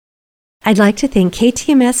I'd like to thank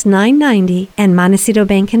KTMS 990 and Montecito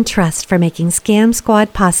Bank and Trust for making Scam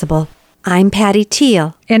Squad possible. I'm Patty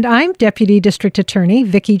Teal. And I'm Deputy District Attorney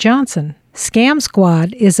Vicki Johnson. Scam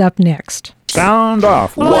Squad is up next. Sound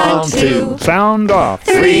off. 1, 2. Sound off.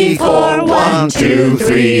 3, 4. 1, 2,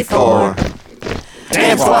 3, 4.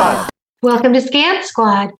 Scam Squad. Welcome to Scam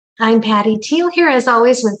Squad. I'm Patty Teal here as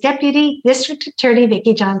always with Deputy District Attorney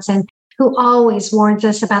Vicki Johnson, who always warns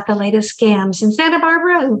us about the latest scams in Santa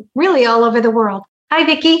Barbara and really all over the world. Hi,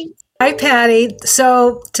 Vicki. Hi, Patty.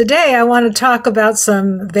 So today I want to talk about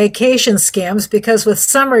some vacation scams because with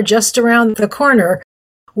summer just around the corner,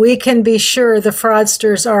 we can be sure the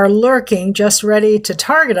fraudsters are lurking, just ready to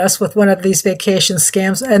target us with one of these vacation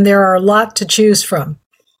scams, and there are a lot to choose from.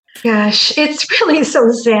 Gosh, it's really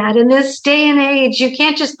so sad. In this day and age, you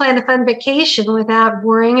can't just plan a fun vacation without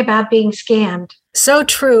worrying about being scammed. So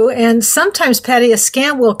true. And sometimes, Patty, a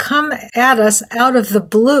scam will come at us out of the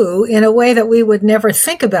blue in a way that we would never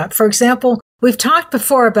think about. For example, we've talked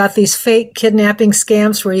before about these fake kidnapping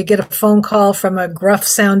scams where you get a phone call from a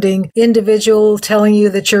gruff-sounding individual telling you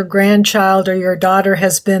that your grandchild or your daughter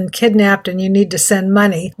has been kidnapped and you need to send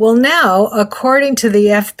money. Well, now, according to the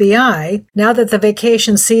FBI, now that the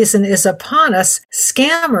vacation season is upon us,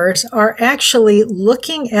 scammers are actually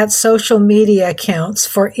looking at social media accounts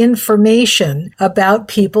for information about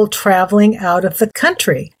people traveling out of the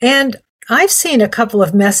country. And I've seen a couple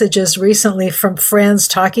of messages recently from friends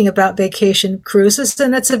talking about vacation cruises,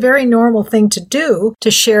 and it's a very normal thing to do to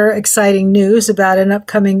share exciting news about an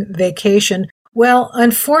upcoming vacation. Well,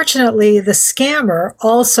 unfortunately, the scammer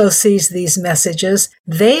also sees these messages.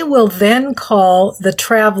 They will then call the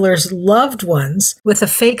traveler's loved ones with a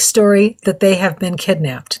fake story that they have been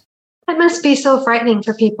kidnapped. That must be so frightening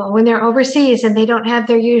for people when they're overseas and they don't have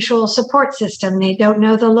their usual support system. They don't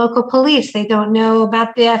know the local police. They don't know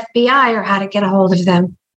about the FBI or how to get a hold of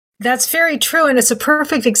them. That's very true. And it's a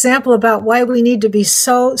perfect example about why we need to be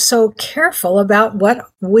so careful about what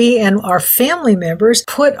we and our family members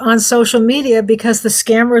put on social media because the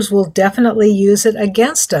scammers will definitely use it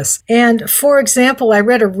against us. And for example, I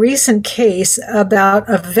read a recent case about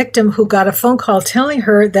a victim who got a phone call telling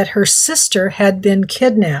her that her sister had been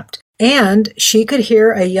kidnapped. And she could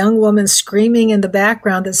hear a young woman screaming in the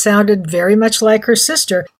background that sounded very much like her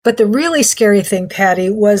sister. But the really scary thing, Patty,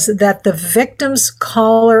 was that the victim's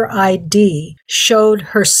caller ID showed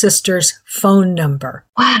her sister's phone number.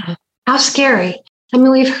 Wow, how scary. I mean,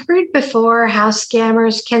 we've heard before how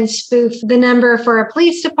scammers can spoof the number for a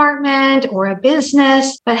police department or a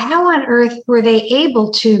business, but how on earth were they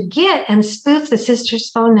able to get and spoof the sister's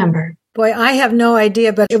phone number? Boy, I have no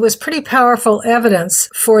idea, but it was pretty powerful evidence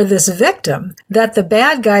for this victim that the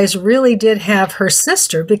bad guys really did have her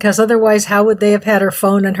sister, because otherwise how would they have had her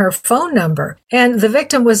phone and her phone number? And the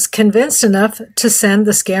victim was convinced enough to send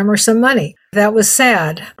the scammer some money. That was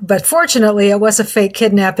sad, but fortunately it was a fake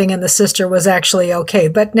kidnapping and the sister was actually okay.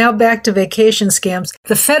 But now back to vacation scams.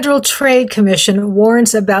 The Federal Trade Commission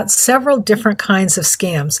warns about several different kinds of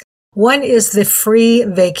scams. One is the free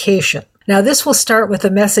vacation. Now, this will start with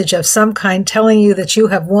a message of some kind telling you that you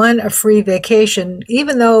have won a free vacation,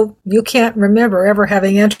 even though you can't remember ever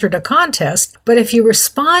having entered a contest. But if you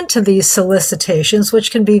respond to these solicitations,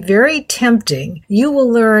 which can be very tempting, you will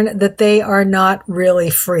learn that they are not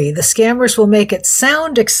really free. The scammers will make it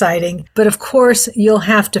sound exciting, but of course, you'll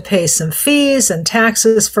have to pay some fees and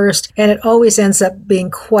taxes first, and it always ends up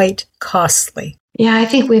being quite costly. Yeah, I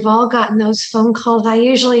think we've all gotten those phone calls. I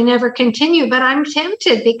usually never continue, but I'm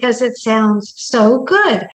tempted because it sounds so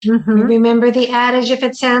good. Mm-hmm. Remember the adage, if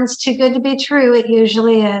it sounds too good to be true, it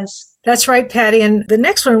usually is. That's right, Patty. And the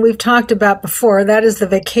next one we've talked about before, that is the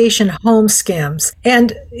vacation home scams.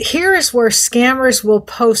 And here is where scammers will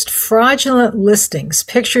post fraudulent listings,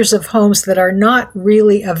 pictures of homes that are not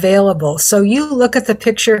really available. So you look at the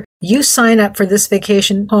picture, you sign up for this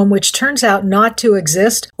vacation home, which turns out not to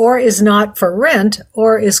exist, or is not for rent,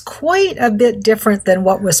 or is quite a bit different than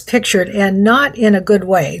what was pictured, and not in a good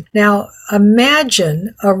way. Now,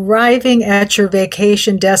 imagine arriving at your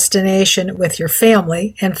vacation destination with your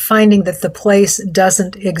family and finding that the place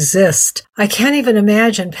doesn't exist. I can't even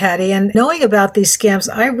imagine, Patty. And knowing about these scams,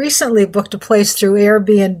 I recently booked a place through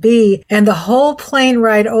Airbnb, and the whole plane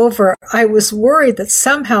ride over, I was worried that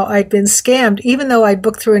somehow I'd been scammed, even though I'd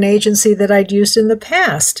booked through an agency that I'd used in the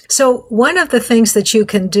past. So one of the things that you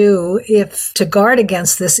can do to guard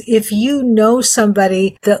against this, if you know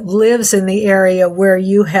somebody that lives in the area where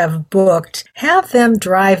you have booked, have them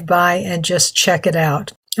drive by and just check it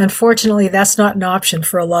out. Unfortunately, that's not an option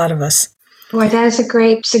for a lot of us. Boy, that is a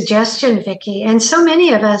great suggestion, Vicki. And so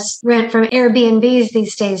many of us rent from Airbnbs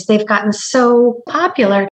these days. They've gotten so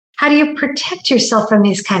popular. How do you protect yourself from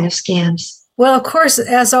these kind of scams? Well, of course,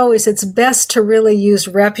 as always, it's best to really use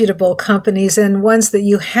reputable companies and ones that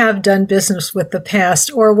you have done business with the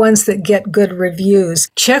past or ones that get good reviews.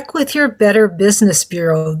 Check with your Better Business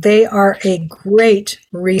Bureau. They are a great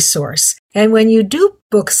resource. And when you do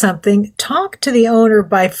book something, talk to the owner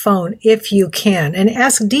by phone if you can and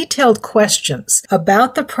ask detailed questions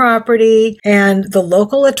about the property and the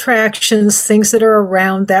local attractions, things that are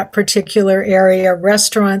around that particular area,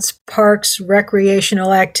 restaurants, parks,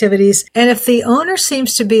 recreational activities. And if the owner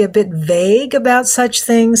seems to be a bit vague about such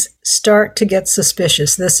things, start to get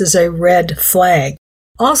suspicious. This is a red flag.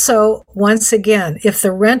 Also, once again, if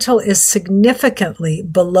the rental is significantly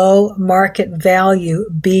below market value,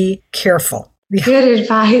 be careful. Good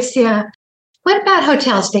advice, yeah. What about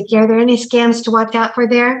hotels, Vicki? Are there any scams to watch out for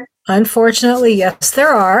there? Unfortunately, yes,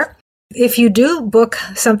 there are. If you do book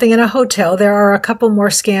something in a hotel, there are a couple more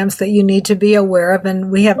scams that you need to be aware of,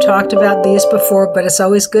 and we have talked about these before, but it's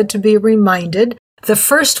always good to be reminded. The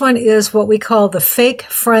first one is what we call the fake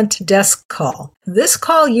front desk call. This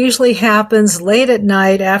call usually happens late at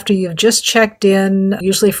night after you've just checked in,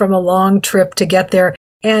 usually from a long trip to get there,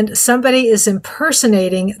 and somebody is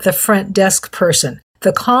impersonating the front desk person.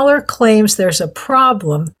 The caller claims there's a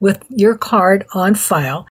problem with your card on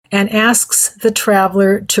file and asks the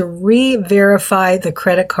traveler to re-verify the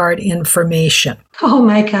credit card information. Oh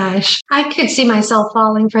my gosh. I could see myself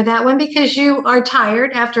falling for that one because you are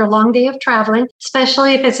tired after a long day of traveling,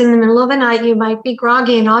 especially if it's in the middle of the night. You might be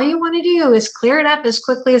groggy and all you want to do is clear it up as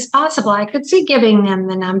quickly as possible. I could see giving them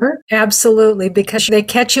the number. Absolutely, because they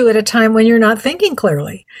catch you at a time when you're not thinking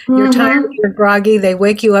clearly. You're tired, you're groggy, they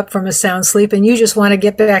wake you up from a sound sleep, and you just want to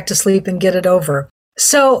get back to sleep and get it over.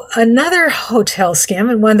 So another hotel scam,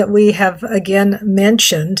 and one that we have again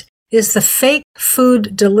mentioned, is the fake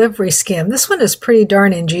food delivery scam. This one is pretty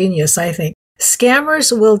darn ingenious, I think.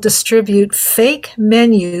 Scammers will distribute fake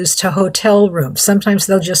menus to hotel rooms. Sometimes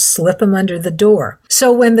they'll just slip them under the door.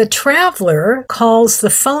 So when the traveler calls the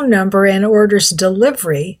phone number and orders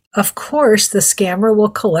delivery, of course, the scammer will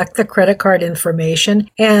collect the credit card information,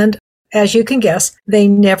 and as you can guess, they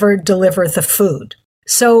never deliver the food.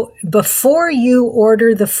 So before you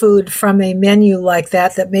order the food from a menu like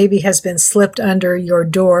that maybe has been slipped under your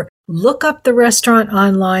door, look up the restaurant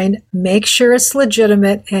online, make sure it's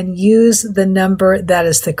legitimate, and use the number that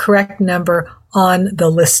is the correct number on the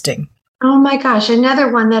listing. Oh my gosh,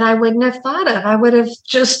 another one that I wouldn't have thought of. I would have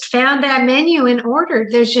just found that menu and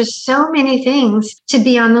ordered. There's just so many things to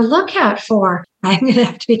be on the lookout for. I'm going to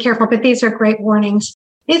have to be careful, but these are great warnings.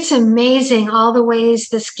 It's amazing all the ways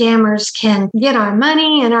the scammers can get our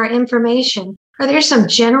money and our information. Are there some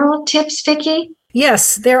general tips, Vicki?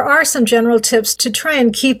 Yes, there are some general tips to try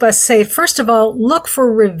and keep us safe. First of all, look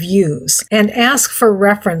for reviews and ask for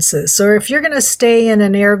references. So if you're going to stay in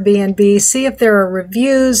an Airbnb, see if there are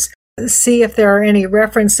reviews, see if there are any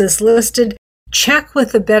references listed. Check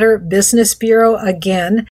with the Better Business Bureau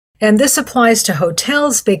again. And this applies to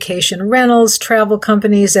hotels, vacation rentals, travel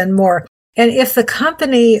companies, and more. And if the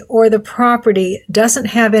company or the property doesn't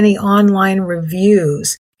have any online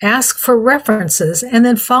reviews, ask for references and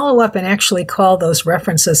then follow up and actually call those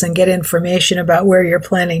references and get information about where you're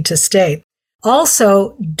planning to stay.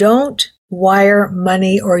 Also, don't wire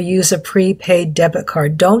money or use a prepaid debit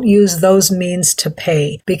card. Don't use those means to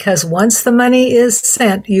pay, because once the money is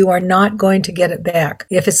sent, you are not going to get it back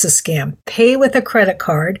if it's a scam. Pay with a credit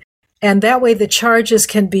card. And that way the charges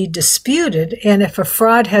can be disputed, and if a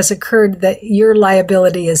fraud has occurred, that your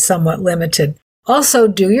liability is somewhat limited. Also,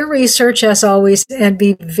 do your research as always and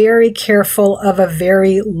be very careful of a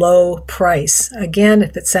very low price. Again,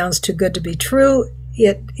 if it sounds too good to be true,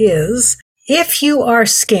 it is. If you are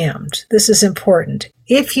scammed, this is important.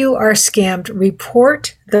 If you are scammed,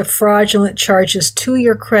 report the fraudulent charges to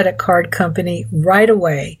your credit card company right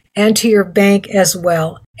away and to your bank as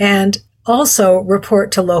well. And also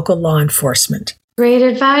report to local law enforcement. Great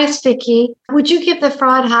advice, Vicki. Would you give the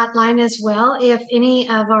fraud hotline as well if any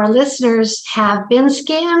of our listeners have been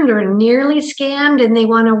scammed or nearly scammed and they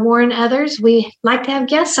want to warn others? We like to have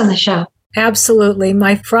guests on the show. Absolutely.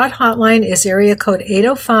 My fraud hotline is area code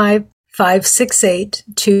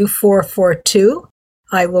 805-568-2442.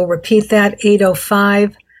 I will repeat that,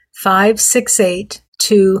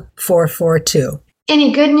 805-568-2442.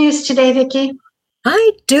 Any good news today, Vicki?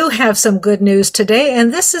 I do have some good news today,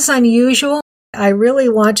 and this is unusual. I really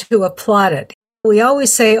want to applaud it. We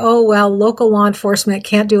always say, oh, well, local law enforcement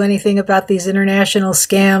can't do anything about these international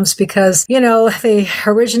scams because, they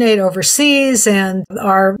originate overseas and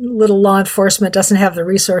our little law enforcement doesn't have the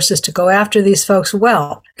resources to go after these folks.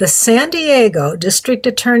 Well, the San Diego District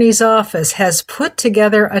Attorney's Office has put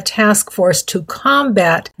together a task force to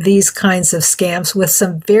combat these kinds of scams with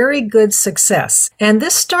some very good success. And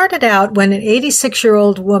this started out when an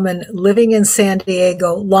 86-year-old woman living in San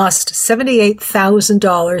Diego lost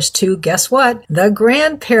 $78,000 to, guess what? The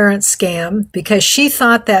grandparent scam, because she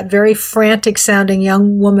thought that very frantic sounding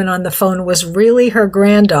young woman on the phone was really her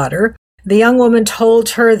granddaughter. The young woman told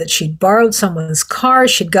her that she'd borrowed someone's car,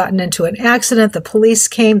 she'd gotten into an accident, the police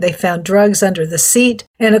came, they found drugs under the seat.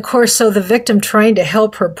 And of course, so the victim, trying to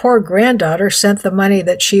help her poor granddaughter, sent the money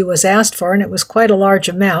that she was asked for, and it was quite a large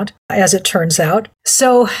amount, as it turns out.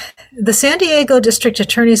 So the San Diego District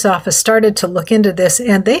Attorney's Office started to look into this,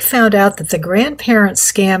 and they found out that the grandparent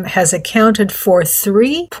scam has accounted for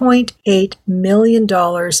 $3.8 million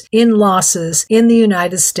in losses in the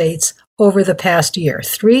United States over the past year.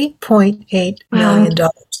 $3.8 million.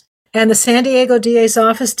 And the San Diego DA's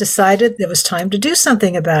office decided it was time to do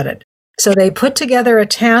something about it. So they put together a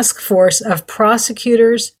task force of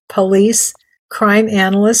prosecutors, police, crime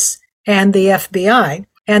analysts, and the FBI.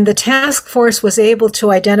 And the task force was able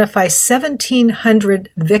to identify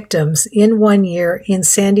 1,700 victims in 1 year in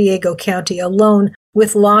San Diego County alone,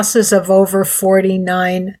 with losses of over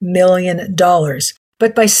 $49 million.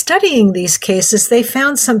 But by studying these cases, they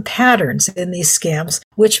found some patterns in these scams,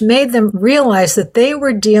 which made them realize that they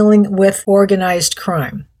were dealing with organized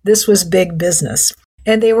crime. This was big business.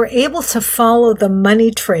 And they were able to follow the money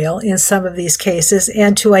trail in some of these cases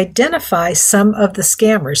and to identify some of the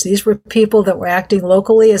scammers. These were people that were acting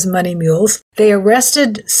locally as money mules. They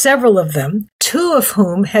arrested several of them, 2 of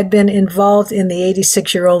whom had been involved in the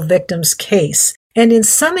 86-year-old victim's case. And in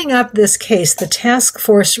summing up this case, the task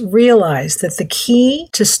force realized that the key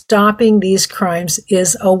to stopping these crimes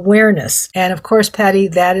is awareness. And of course, Patty,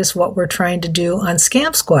 that is what we're trying to do on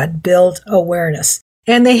Scmsqd, build awareness.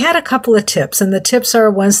 And they had a couple of tips, and the tips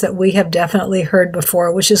are ones that we have definitely heard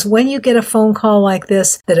before, which is when you get a phone call like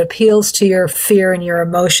this that appeals to your fear and your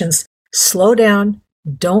emotions, slow down,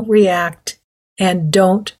 don't react, and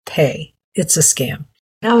don't pay. It's a scam.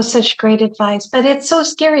 That was such great advice, but it's so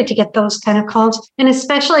scary to get those kind of calls, and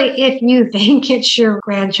especially if you think it's your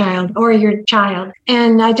grandchild or your child.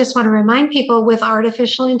 And I just want to remind people with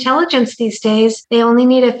artificial intelligence these days, they only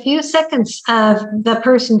need a few seconds of the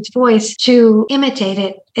person's voice to imitate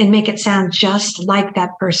it and make it sound just like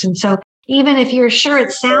that person. So even if you're sure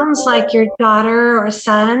it sounds like your daughter or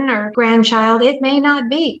son or grandchild, it may not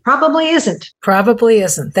be. Probably isn't. Probably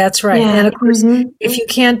isn't. That's right. Yeah. And of course, if you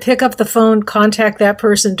can't pick up the phone, contact that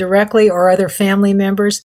person directly or other family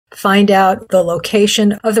members. Find out the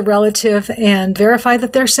location of the relative and verify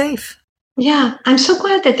that they're safe. Yeah, I'm so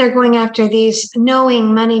glad that they're going after these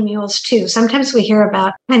knowing money mules too. Sometimes we hear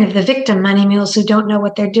about kind of the victim money mules who don't know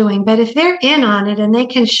what they're doing. But if they're in on it and they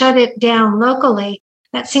can shut it down locally,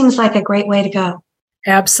 that seems like a great way to go.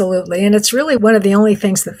 Absolutely. And it's really one of the only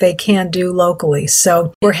things that they can do locally.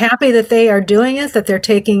 So we're happy that they are doing it, that they're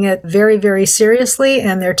taking it very, very seriously,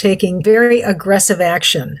 and they're taking very aggressive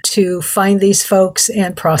action to find these folks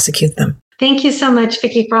and prosecute them. Thank you so much,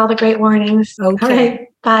 Vicki, for all the great warnings. Okay. All right.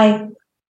 Bye.